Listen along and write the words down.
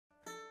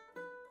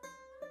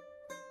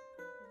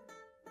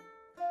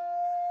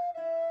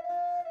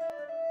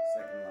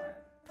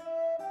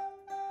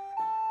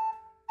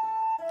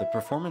The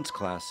performance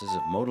classes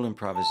of modal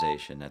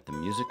improvisation at the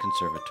Music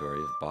Conservatory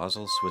of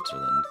Basel,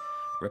 Switzerland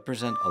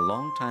represent a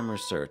long-time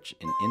research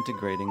in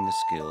integrating the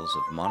skills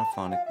of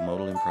monophonic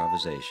modal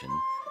improvisation,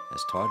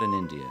 as taught in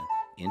India,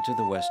 into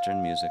the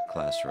Western music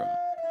classroom.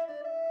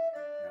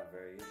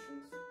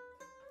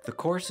 The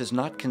course is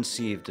not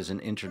conceived as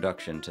an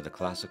introduction to the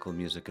classical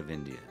music of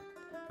India.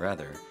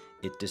 Rather,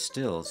 it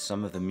distills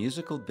some of the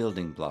musical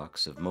building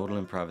blocks of modal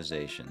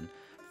improvisation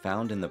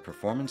found in the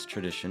performance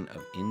tradition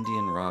of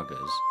Indian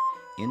ragas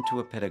into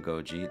a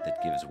pedagogy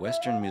that gives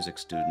Western music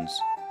students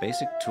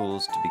basic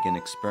tools to begin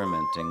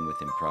experimenting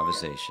with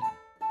improvisation.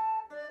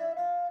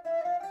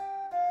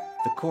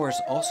 The course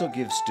also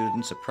gives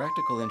students a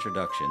practical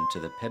introduction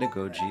to the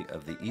pedagogy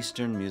of the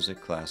Eastern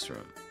music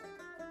classroom.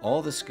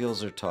 All the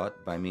skills are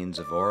taught by means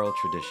of oral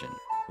tradition,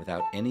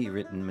 without any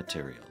written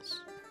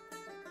materials.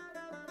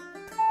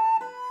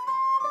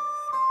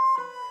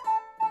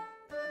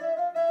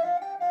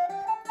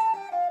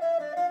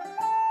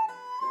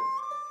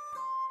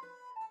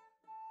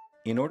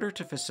 In order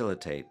to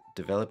facilitate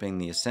developing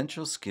the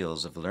essential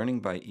skills of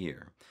learning by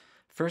ear,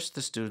 first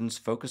the students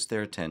focus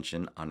their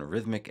attention on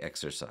rhythmic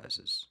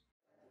exercises.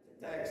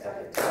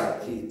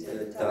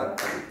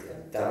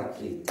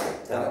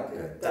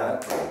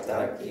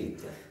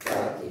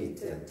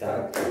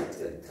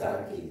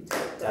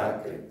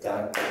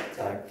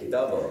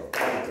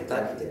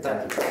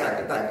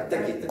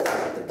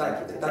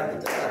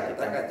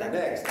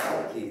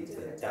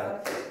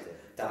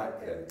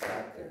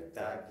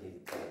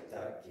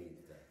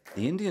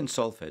 The Indian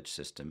solfege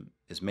system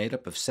is made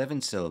up of 7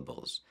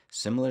 syllables,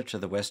 similar to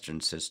the Western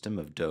system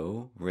of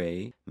do,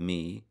 re,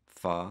 mi,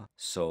 fa,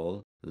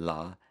 sol,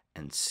 la,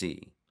 and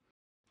si.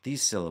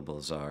 These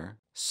syllables are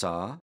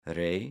sa,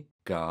 re,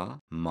 ga,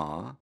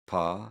 ma,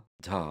 pa,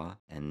 da,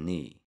 and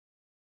ni.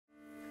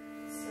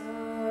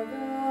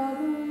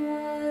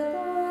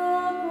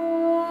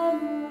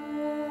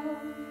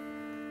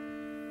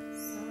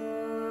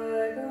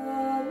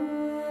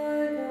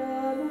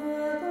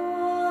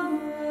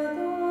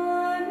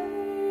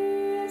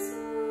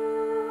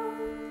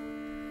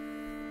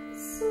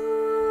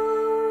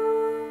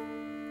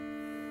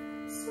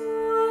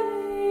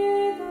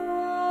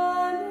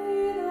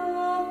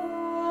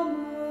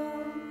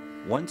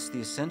 Once the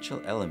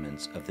essential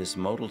elements of this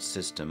modal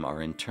system are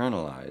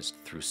internalized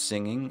through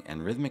singing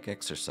and rhythmic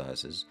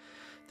exercises,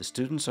 the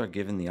students are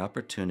given the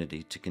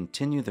opportunity to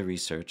continue the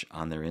research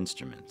on their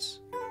instruments.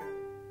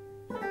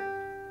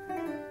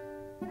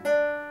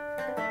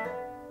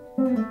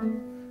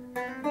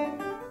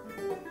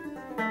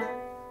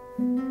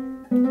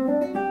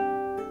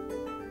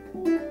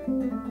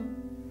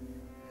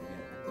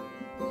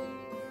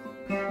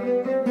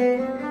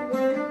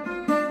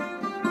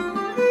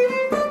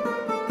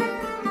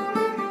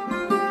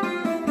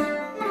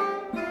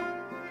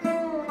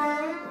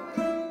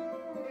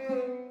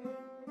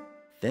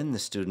 Then the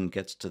student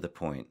gets to the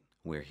point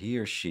where he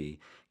or she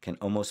can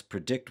almost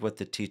predict what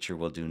the teacher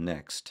will do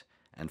next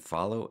and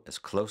follow as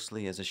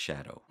closely as a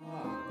shadow.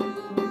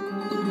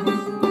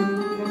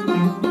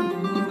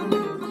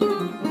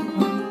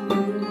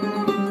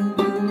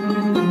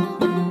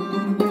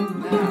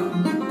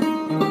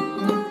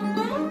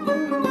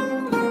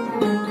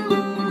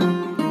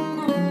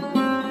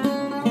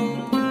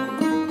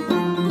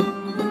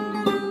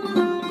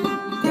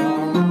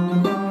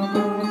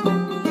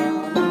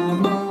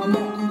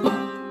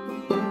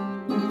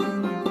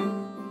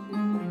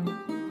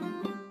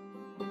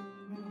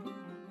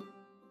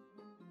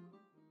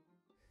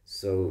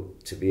 So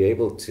to be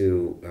able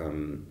to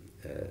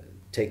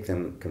take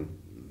them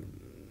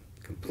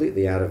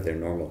completely out of their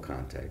normal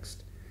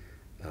context,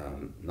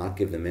 not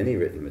give them any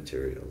written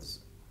materials,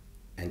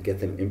 and get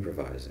them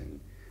improvising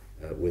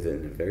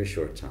within a very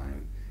short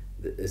time,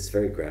 it's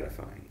very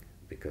gratifying,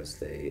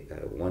 because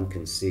one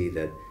can see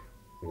that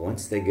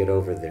once they get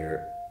over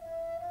their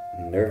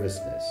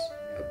nervousness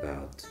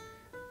about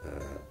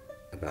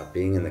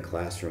being in the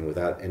classroom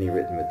without any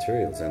written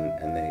materials,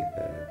 and they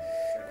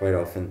quite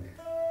often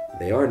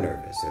they are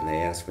nervous, and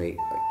they ask me,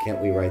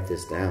 can't we write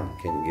this down?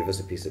 Can you give us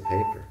a piece of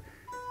paper?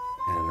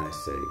 And I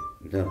say,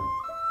 no,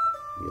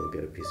 you'll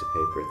get a piece of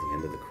paper at the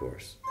end of the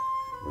course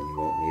when you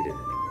won't need it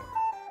anymore.